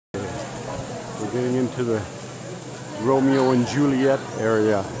We're getting into the Romeo and Juliet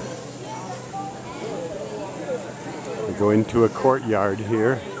area. We go into a courtyard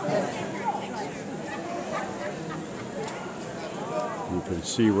here. You can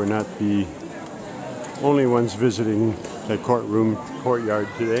see we're not the only ones visiting the courtyard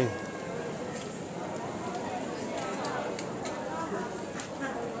today.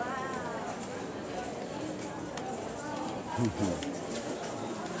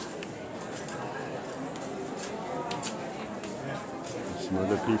 Some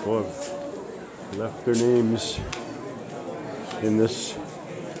other people have left their names in this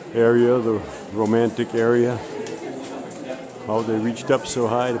area, the romantic area. How they reached up so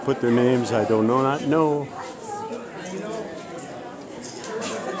high to put their names, I don't know, not know.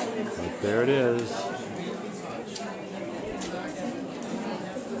 But there it is.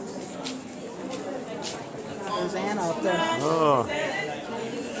 There's Anna up there. Oh,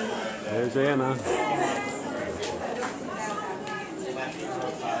 there's Anna.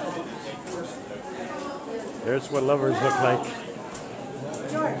 There's what lovers look like.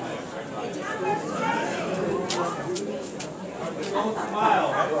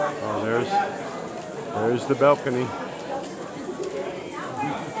 Oh, there's the balcony.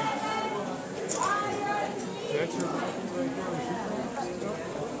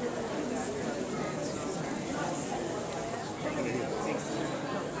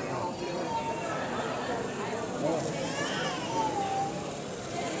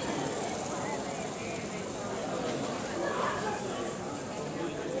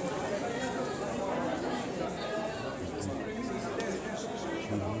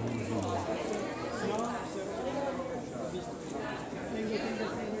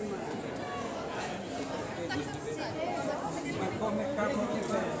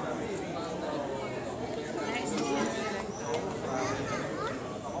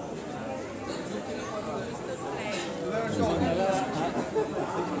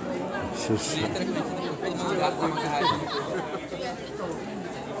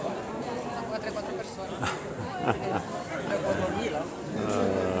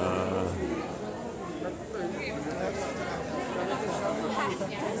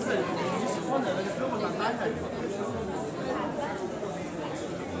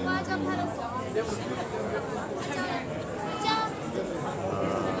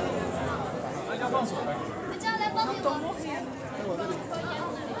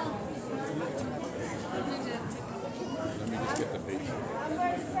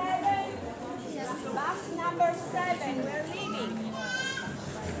 Number 7, we're leaving.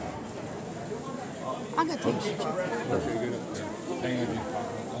 I'm gonna take it.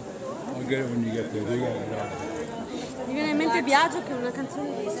 I'll get it when you get there. They got it all. Mi viene in mente Biagio che è una canzone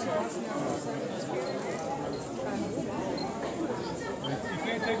di You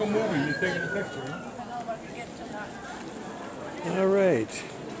can't take a movie, you're taking a picture, huh? All right.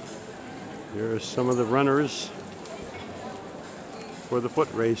 Here are some of the runners for the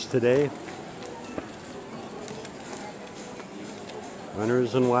foot race today.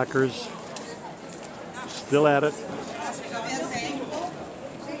 Runners and walkers still at it.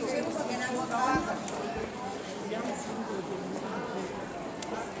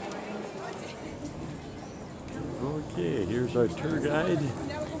 Okay, here's our tour guide.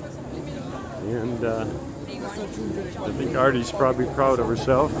 And I think Artie's probably proud of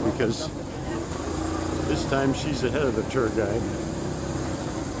herself because this time she's ahead of the tour guide.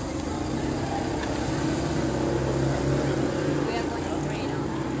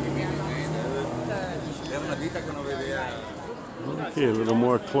 Okay, a little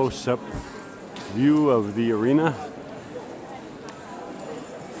more close-up view of the arena.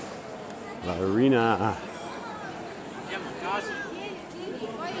 La arena.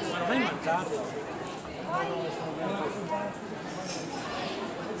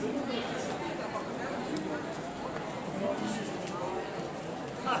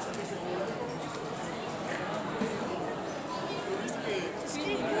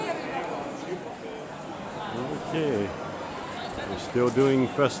 Okay, we're still doing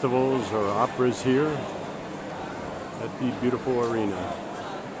festivals or operas here at the beautiful arena.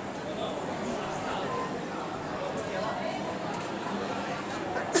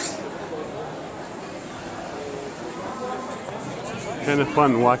 Kind of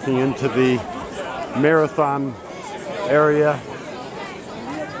fun walking into the marathon area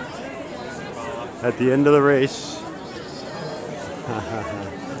at the end of the race.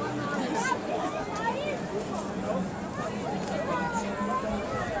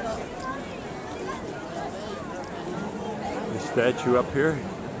 The statue up here.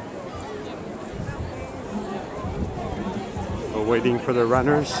 We're waiting for the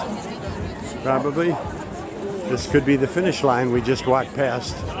runners. Probably. This could be the finish line we just walked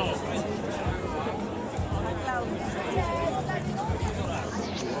past.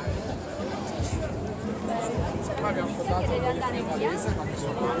 Deve andare in chiesa.